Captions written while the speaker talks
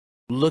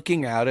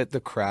looking out at the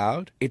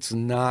crowd, it's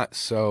not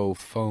so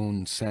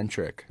phone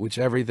centric, which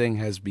everything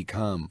has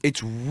become.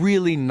 It's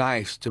really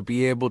nice to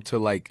be able to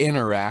like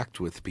interact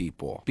with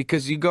people,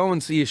 because you go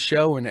and see a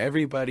show and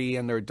everybody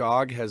and their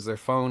dog has their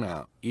phone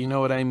out. You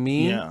know what I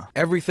mean? Yeah.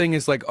 Everything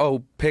is like,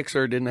 oh,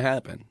 Pixar didn't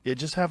happen. Yeah,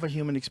 just have a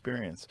human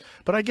experience.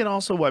 But I get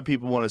also why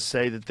people want to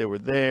say that they were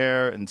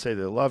there and say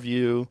they love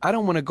you. I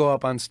don't want to go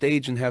up on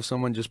stage and have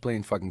someone just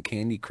playing fucking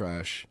Candy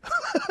Crush.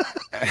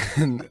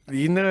 And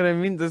you know what I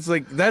mean? That's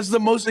the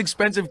most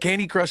expensive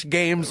Candy Crush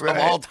games of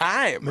all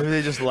time. Maybe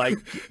they just like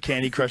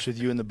Candy Crush with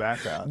you in the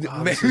background. Oh,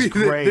 Maybe this is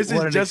great. This what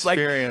is an just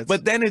experience. like,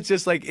 but then it's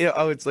just like,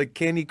 oh, it's like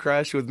Candy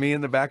Crush with me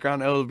in the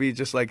background. It'll be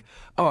just like,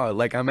 oh,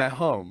 like I'm at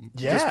home,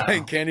 just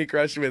playing Candy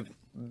Crush with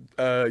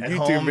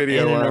YouTube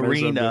video in on an or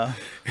arena,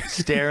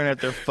 staring at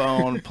their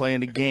phone,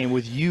 playing a game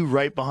with you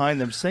right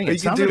behind them singing. You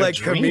can do like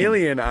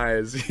chameleon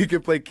eyes. You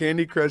could play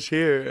Candy Crush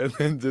here and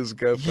then just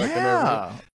go fucking over.